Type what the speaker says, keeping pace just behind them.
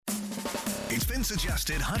It's been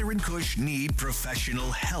suggested Hunter and Kush need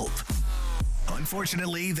professional help.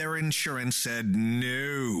 Unfortunately, their insurance said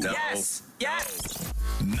no. Yes.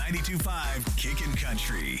 92.5 Kickin'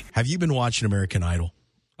 Country. Have you been watching American Idol?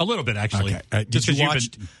 A little bit, actually. Okay.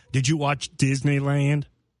 Did you watch Disneyland?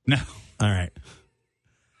 No. All right.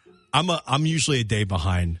 I'm usually a day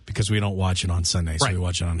behind because we don't watch it on Sunday, so we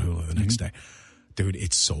watch it on Hulu the next day. Dude,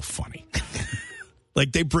 it's so funny.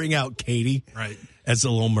 Like, they bring out Katie as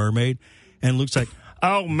the Little Mermaid, and Luke's like,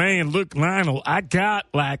 oh, man, look, Lionel, I got,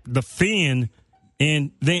 like, the fin,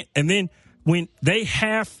 and then when they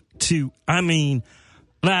have to, I mean,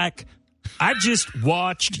 like, I just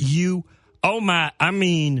watched you,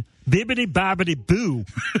 bibbity bobbity boo.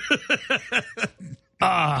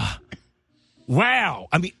 Wow.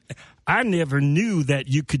 I mean, I never knew that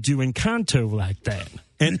you could do Encanto like that.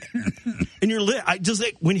 And you're I just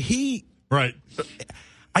like when he I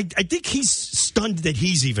think he's stunned that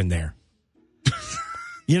he's even there.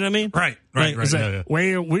 You know what I mean? Right.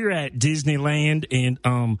 Well, we're at Disneyland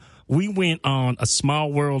and we went on A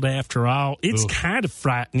Small World After All. It's kind of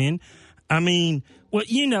frightening. I mean, well,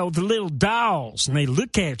 you know, the little dolls, and they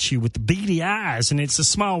look at you with the beady eyes, and it's a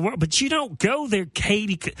small world. But you don't go there,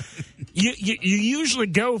 Katie. You usually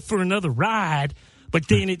go for another ride, but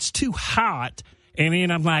then it's too hot. And then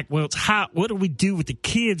I'm like, well, it's hot. What do we do with the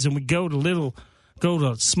kids? And we go to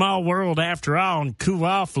Small World After All and cool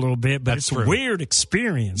off a little bit. But it's a weird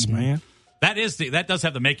experience, man. That does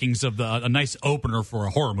have the makings of a nice opener for a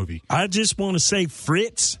horror movie. I just want to say,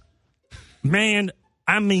 Fritz, man,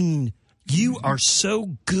 I mean, you are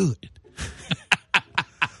so good.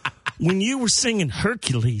 When you were singing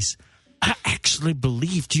Hercules, I actually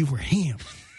believed you were him.